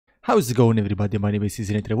How's it going, everybody? My name is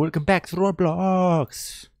Cezinator. Welcome back to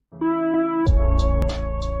Roblox.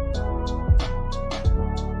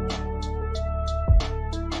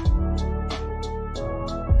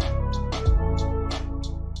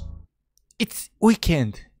 It's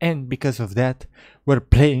weekend, and because of that, we're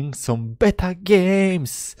playing some beta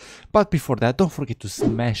games. But before that, don't forget to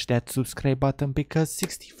smash that subscribe button because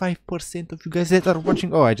 65% of you guys that are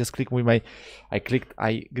watching. Oh, I just clicked with my, I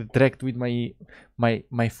dragged with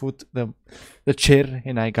my foot the chair,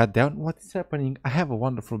 and I got down. What is happening? I have a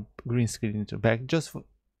wonderful green screen in the back. Just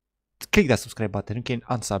click that subscribe button. You can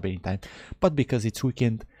unsub anytime. But because it's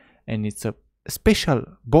weekend and it's a special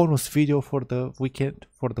bonus video for the weekend,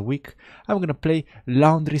 for the week, I'm gonna play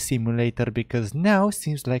Laundry Simulator because now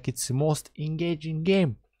seems like it's the most engaging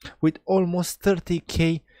game with almost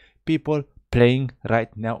 30k people playing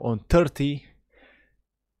right now on 30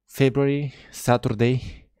 February,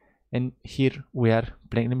 Saturday, and here we are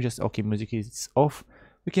playing. Let me just, okay, music is off.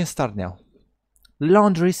 We can start now.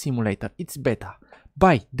 Laundry Simulator, it's beta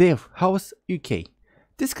by Dev House UK.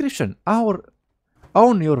 Description: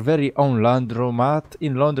 own your very own laundromat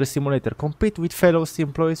in Laundry Simulator. Compete with fellow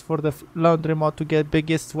employees for the laundromat to get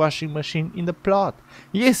biggest washing machine in the plot.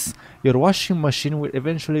 Yes, your washing machine will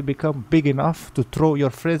eventually become big enough to throw your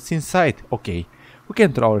friends inside. Okay, we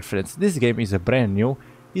can throw our friends. This game is a brand new.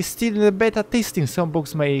 It's still in the beta testing. Some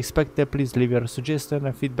bugs may expect that. Please leave your suggestion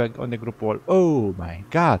and feedback on the group wall. Oh my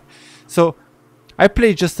god. So I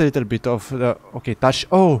played just a little bit of the, okay, touch.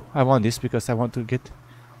 Oh, I want this because I want to get,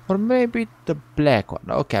 or maybe the black one.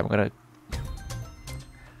 Okay, I'm gonna,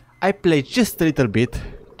 I played just a little bit.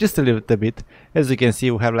 As you can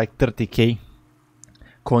see, we have like 30k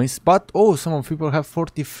coins, but oh, some people have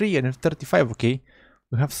 43 and 35. Okay,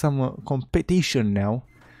 we have some competition now.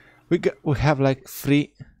 We have like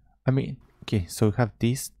free, I mean, okay, so we have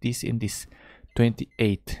this and this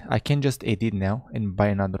 28. I can just edit now and buy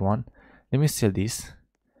another one. Let me sell this.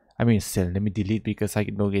 I mean sell, let me delete because I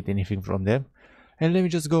don't get anything from them. And let me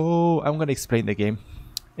just go. I'm gonna explain the game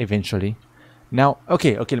eventually. Now,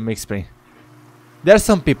 okay, let me explain. There are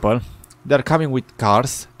some people that are coming with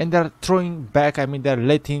cars and they're throwing back, I mean they're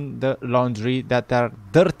letting the laundry that are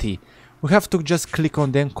dirty. We have to just click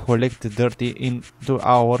on them, collect the dirty into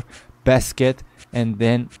our basket, and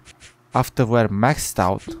then after we're maxed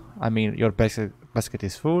out, I mean your basket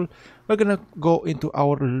is full, we're gonna go into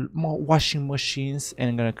our washing machines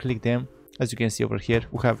and I'm gonna click them. As you can see over here,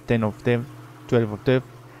 we have 10 of them, 12 of 12,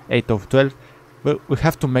 8 of 12. But we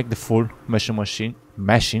have to make the full washing machine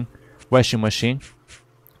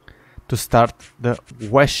to start the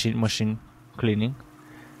washing machine cleaning.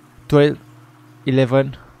 12,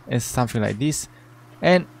 11 and something like this,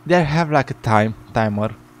 and they have like a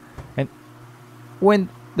timer, and when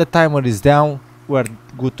the timer is down, we're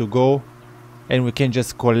good to go, and we can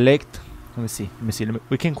just collect. Let me see.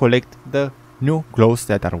 We can collect the new clothes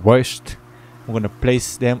that are washed. We're gonna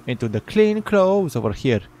place them into the clean clothes over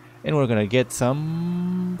here, and we're gonna get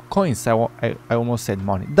some coins. I almost said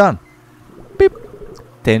money. Done. Beep.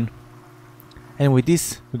 10. And with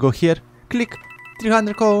this, we go here. Click.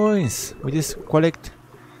 300 coins. With this, collect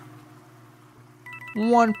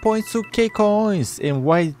 1.2k coins. And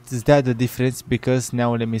why is that the difference? Because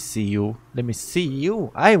now let me see you.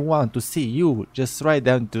 I want to see you. Just write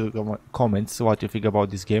down to comments what you think about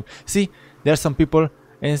this game. See, there are some people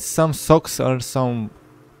and some socks or some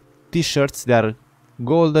t-shirts that are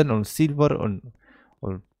golden or silver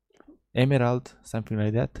or emerald, something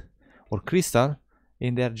like that, or crystal,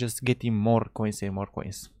 and they're just getting more coins and more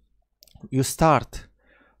coins. You start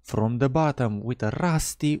from the bottom with a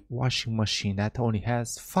rusty washing machine that only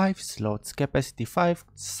has 5 slots, capacity 5,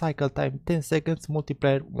 cycle time 10 seconds,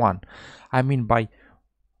 multiplier 1. I mean by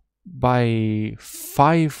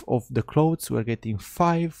 5 of the clothes we're getting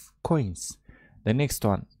 5 coins. The next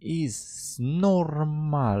one is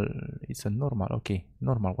normal. It's a normal, okay,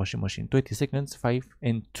 normal washing machine. 20 seconds, 5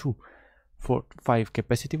 and 2. For 5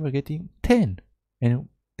 capacity, we're getting 10, and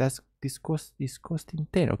this cost is costing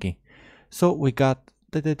 10. Okay, so we got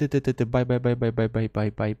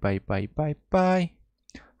bye.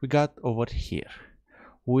 We got over here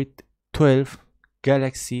with 12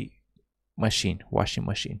 Galaxy washing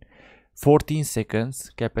machine. 14 seconds,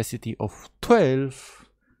 capacity of 12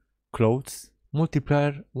 clothes.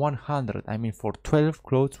 Multiplier 100. I mean for 12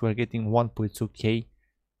 clothes we're getting 1.2k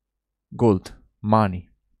gold money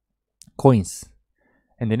coins,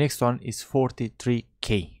 and the next one is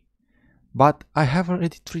 43k, but I have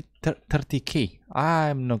already 30k.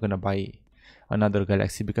 I'm not gonna buy another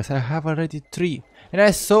Galaxy because I have already 3, and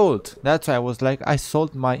I sold. That's why I was like, I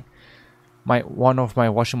sold my one of my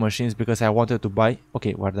washing machines because I wanted to buy.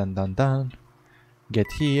 Okay, we're done.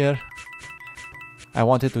 get here. I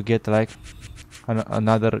wanted to get like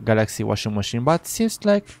another Galaxy washing machine, but seems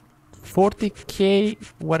like 40k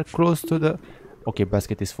we're close to the... Okay,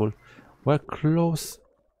 basket is full. We're close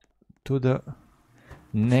to the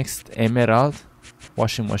next emerald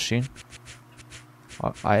washing machine.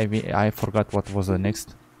 I forgot what was the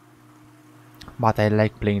next, but I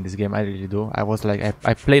like playing this game. I really do. I was like,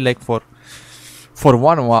 I play like for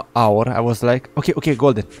 1 hour. I was like, okay,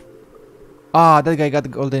 golden. Ah, that guy got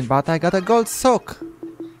golden, but I got a gold sock.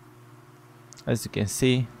 As you can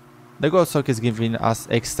see, the gold sock is giving us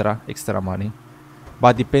extra money,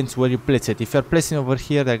 but depends where you place it. If you're placing over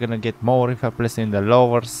here, they're gonna get more. If you're placing in the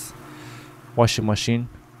lowers washing machine,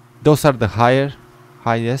 those are the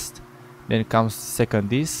highest. Then comes second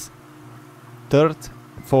this, third,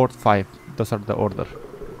 fourth, 5. Those are the order.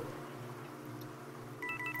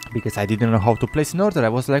 Because I didn't know how to place in order. I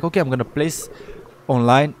was like, okay, I'm gonna place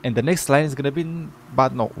online, and the next line is gonna be.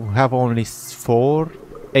 But no, we have only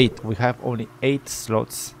 8. We have only 8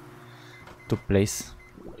 slots to place.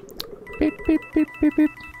 Beep, beep, beep, beep,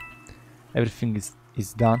 beep. Everything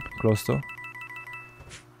is done. Close to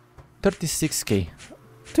 36k.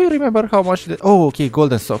 Do you remember how much? Oh, okay,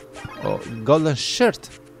 golden sock. Oh, golden shirt.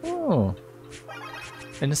 Oh,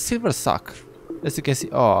 and a silver sock. As you can see,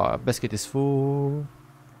 oh, basket is full.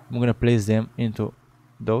 I'm gonna place them into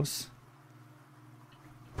those.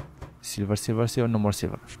 Silver, no more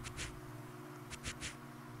silver.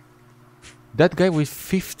 That guy with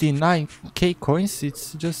 59k coins,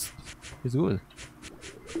 it's good.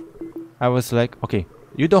 I was like, okay,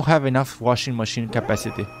 you don't have enough washing machine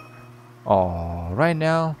capacity. Oh, right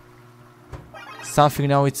now, something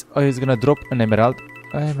now it's gonna drop an emerald.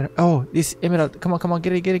 Oh, this emerald! Come on,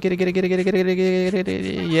 get it!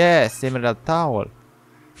 Yes, emerald towel.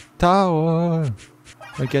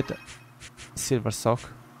 I get silver sock,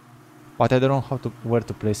 but I don't know where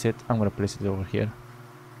to place it. I'm gonna place it over here.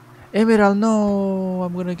 Emerald, no!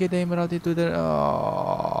 I'm gonna get the emerald into the...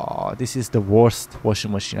 Oh, this is the worst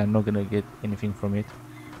washing machine. I'm not gonna get anything from it.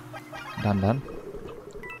 Done.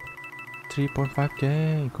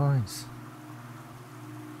 3.5k coins.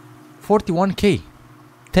 41k.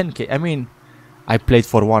 10k. I mean, I played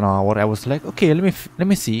for 1 hour. I was like, okay, let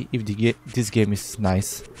me see if this game is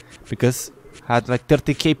nice, because had like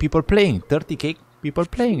 30k people playing. 30k people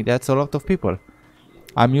playing. That's a lot of people.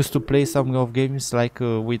 I'm used to play some of games like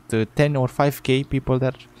with 10 or 5k people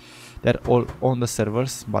that all on the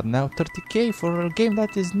servers, but now 30k for a game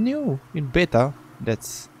that is new in beta.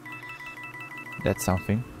 That's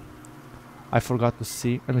something. I forgot to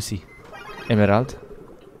see. Let me see. Emerald.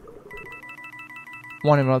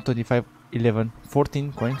 1 emerald, 25, 11,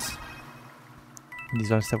 14 coins.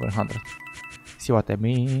 These are 700. See what I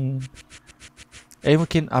mean? And we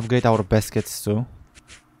can upgrade our baskets too.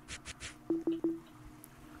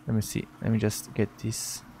 Let me see. Let me just get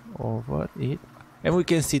this over it, and we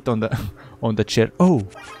can sit on the chair. Oh,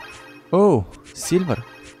 silver.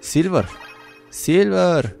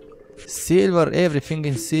 Everything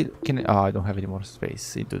in silver. I don't have any more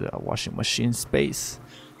space into the washing machine space,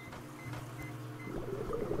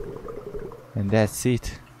 and that's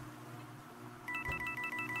it.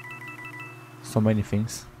 So many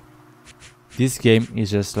things. This game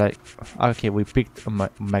is just like, okay, we picked a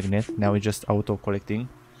magnet. Now we're just auto collecting.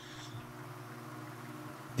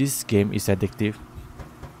 This game is addictive.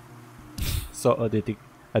 So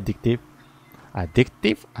addictive.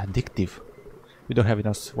 We don't have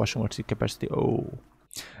enough washing machine capacity. Oh,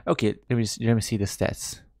 okay. Let me see the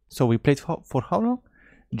stats. So we played for how long?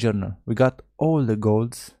 Journal. We got all the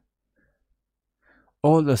golds,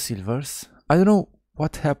 all the silvers. I don't know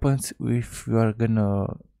what happens if we are gonna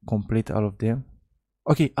complete all of them.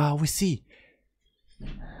 Okay. We see.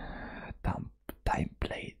 Time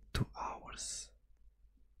played 2 hours.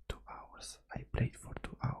 I played for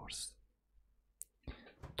 2 hours.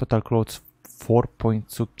 Total clothes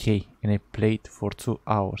 4.2k, and I played for 2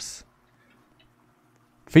 hours.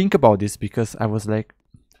 Think about this, because I was like,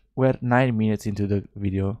 we're 9 minutes into the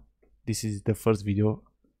video. This is the first video.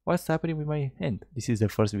 What's happening with my hand? This is the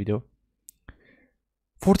first video.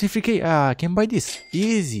 43k. I can buy this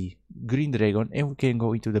easy. Green dragon, and we can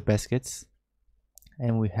go into the baskets.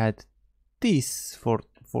 And we had this for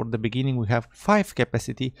the beginning. We have 5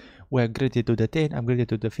 capacity. We upgraded to the 10, upgraded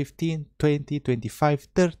to the 15, 20, 25,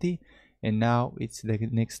 30, and now it's the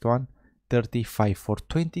next one, 35 for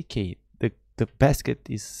 20k. The basket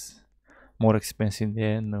is more expensive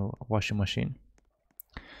than a washing machine.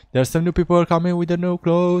 There are some new people coming with the new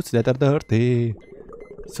clothes that are dirty.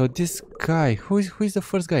 So this guy, who is the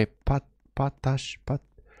first guy?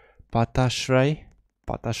 Patashray.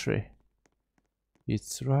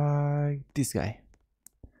 It's right, this guy.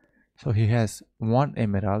 So he has one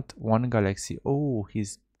emerald, one galaxy. Oh,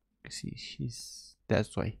 he's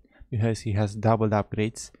that's why. Because he has doubled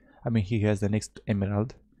upgrades. I mean, he has the next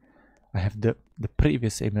emerald. I have the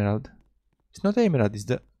previous emerald. It's not emerald, it's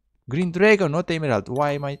the green dragon, not emerald. What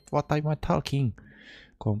am I talking?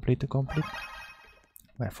 Complete.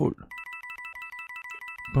 We're full.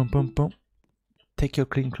 Boom, boom, boom. Take your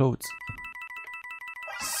clean clothes.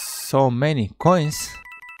 So many coins.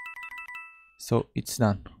 So it's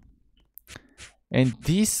done. And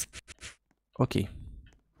this, okay.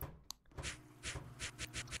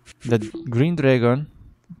 The green dragon,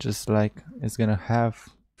 just like, is gonna have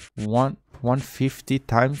 150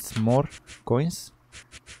 times more coins,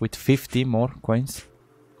 with 50 more coins,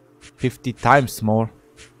 50 times more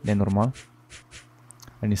than normal,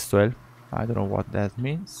 and it's 12. I don't know what that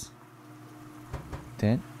means.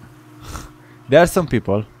 10. There are some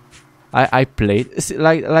people I played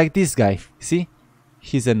like this guy. See,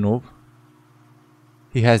 he's a noob.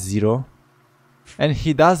 He has 0, and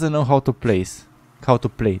he doesn't know how to play.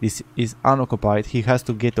 This is unoccupied. He has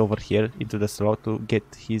to get over here into the slot to get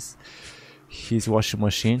his washing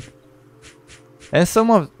machine. And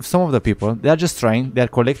some of the people, they are just trying. They are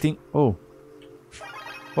collecting. Oh,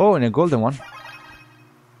 and a golden one.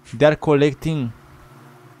 They are collecting.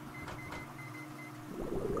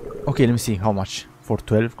 Okay, let me see how much for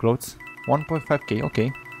 12 clothes. 1.5k.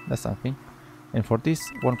 Okay, that's something. And for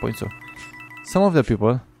this, 1.2. Some of the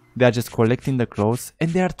people, they are just collecting the clothes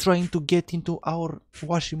and they are trying to get into our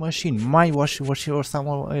washing machine, my washing machine, or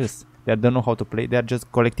someone else. They don't know how to play. They are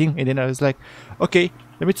just collecting, and then I was like, okay,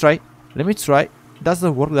 let me try.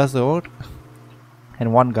 Doesn't work.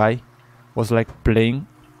 And one guy was like playing.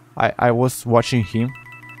 I was watching him,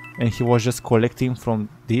 and he was just collecting from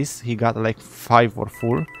this. He got like 5 or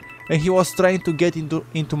full, and he was trying to get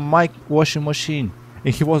into my washing machine,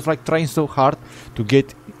 and he was like trying so hard to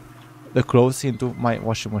get the clothes into my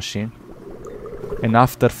washing machine. And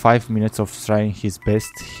after 5 minutes of trying his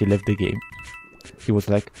best, he left the game. He was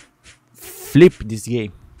like, flip this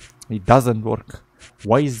game, it doesn't work.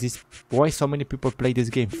 Why so many people play this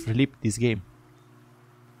game? Flip this game.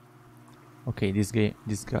 Okay, this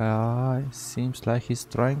guy seems like he's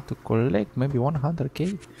trying to collect maybe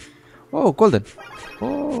 100k. Oh, golden.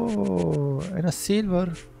 Oh, and a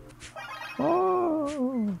silver.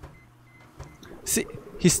 Oh, see,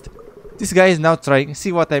 this guy is now trying.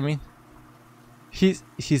 See what I mean? He's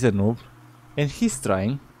a noob, and he's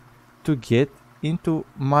trying to get into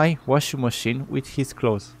my washing machine with his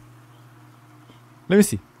clothes. Let me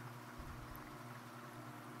see.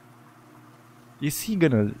 Is he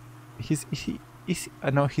gonna?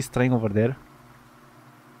 Now he's trying over there,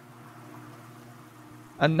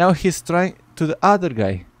 and now he's trying to the other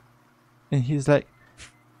guy, and he's like,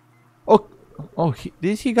 oh,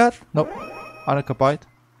 did he got no unoccupied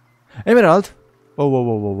emerald? Oh,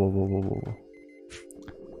 whoa.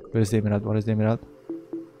 Where's the emerald? What is the emerald?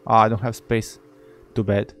 Ah, I don't have space. Too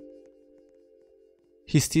bad.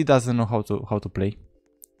 He still doesn't know how to play.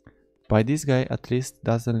 But this guy at least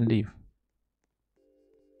doesn't leave.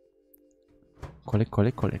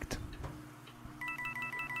 Collect.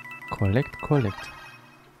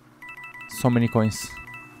 So many coins.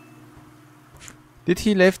 Did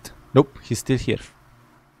he left? Nope, he's still here.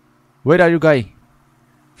 Where are you, guy?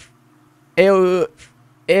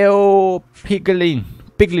 Piglin.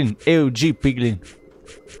 Piglin.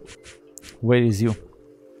 Where is you?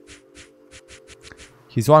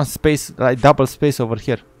 He's one space, like double space over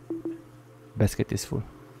here. Basket is full.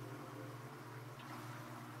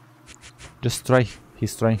 Just try.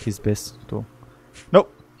 He's trying his best to.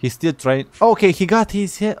 Nope, he's still trying. Okay, he got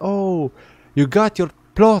his head. Oh, you got your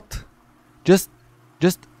plot. Just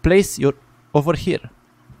place your over here.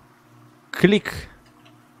 Click.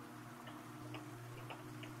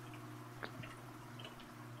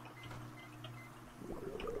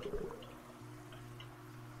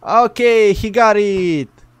 Okay, he got it.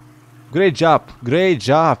 Great job.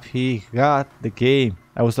 He got the game.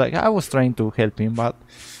 I was trying to help him, but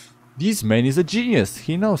this man is a genius.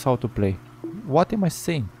 He knows how to play. What am I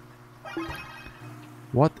saying?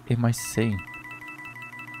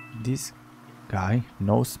 This guy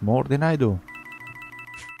knows more than I do.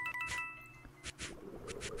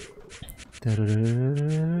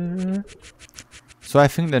 So I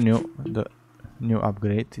think the new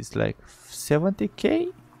upgrade is like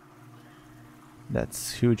 70k.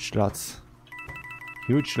 That's huge lots.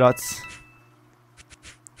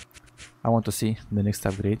 I want to see the next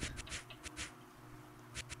upgrade.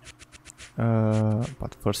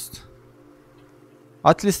 But first,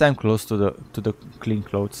 at least I'm close to the clean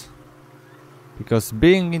clothes, because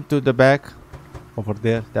being into the back over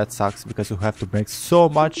there. That sucks because you have to make so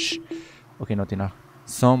much. Okay, not enough.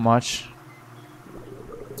 So much.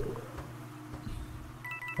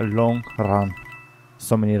 A long run.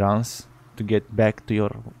 So many runs to get back to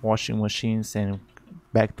your washing machines and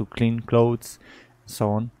back to clean clothes, so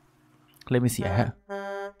on. Let me see.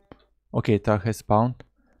 Okay, truck has spawned.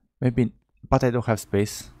 Maybe, but I don't have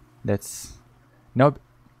space. That's now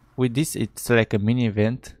with this. It's like a mini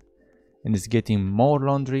event, and it's getting more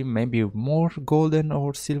laundry, maybe more golden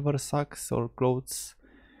or silver socks or clothes.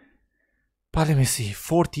 But let me see.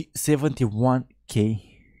 71k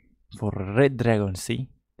for a red dragon. See,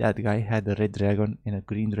 that guy had a red dragon and a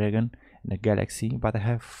green dragon and a galaxy, but I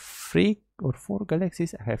have 3 or 4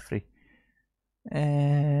 galaxies. I have 3.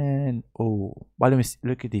 And oh, but let me see.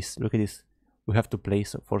 Look at this. Look at this. We have to play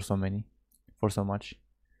for so many, for so much.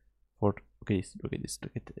 For okay, look at this.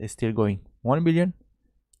 Look at it. It's still going. 1 billion,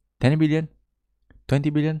 10 billion, 20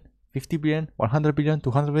 billion, 50 billion, 100 billion,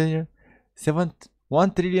 200 billion,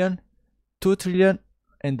 1 trillion, 2 trillion,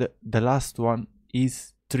 and the last one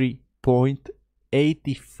is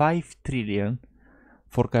 3.85 trillion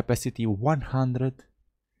for capacity 100.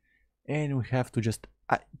 And we have to just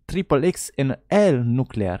triple X and L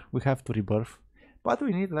nuclear. We have to rebirth, but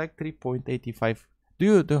we need like 3.85.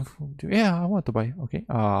 Yeah, I want to buy. Okay,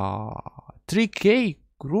 3k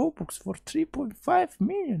ROBUX for 3.5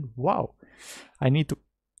 million. Wow, I need to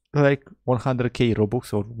like 100k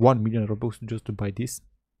ROBUX or 1 million ROBUX just to buy this.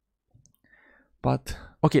 But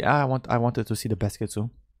okay, I wanted to see the basket too.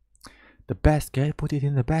 The basket, put it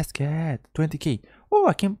in the basket. 20k. Oh,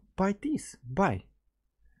 I can buy this. Buy.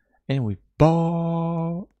 And we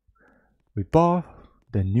bought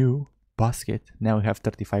the new basket. Now we have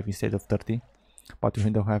 35 instead of 30. But we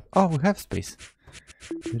don't have, oh, we have space.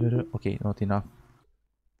 Okay, not enough.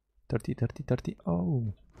 30, 30, 30.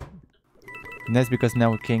 Oh. And that's because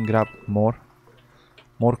now we can grab more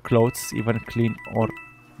clothes, even clean or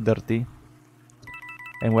dirty.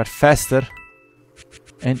 And we're faster.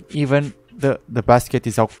 And even the basket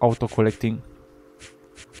is auto collecting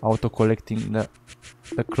the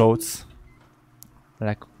clothes.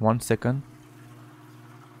 Like 1 second.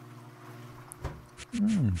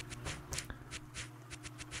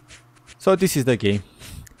 So this is the game.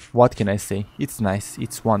 What can I say? It's nice,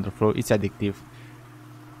 it's wonderful, it's addictive.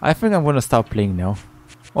 I think I'm gonna stop playing now.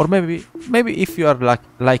 Or maybe if you are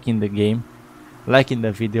liking the game, liking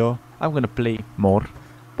the video, I'm gonna play more.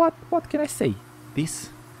 But what can I say?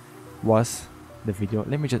 This was the video.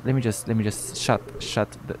 Let me just shut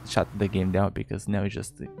the game down because now it's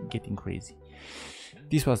just getting crazy.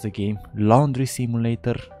 This was the game, Laundry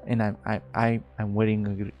Simulator, and I'm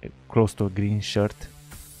wearing close to a green shirt,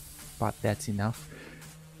 but that's enough.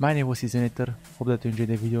 My name was Cezinator. Hope that you enjoyed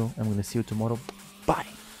the video. I'm gonna see you tomorrow. Bye.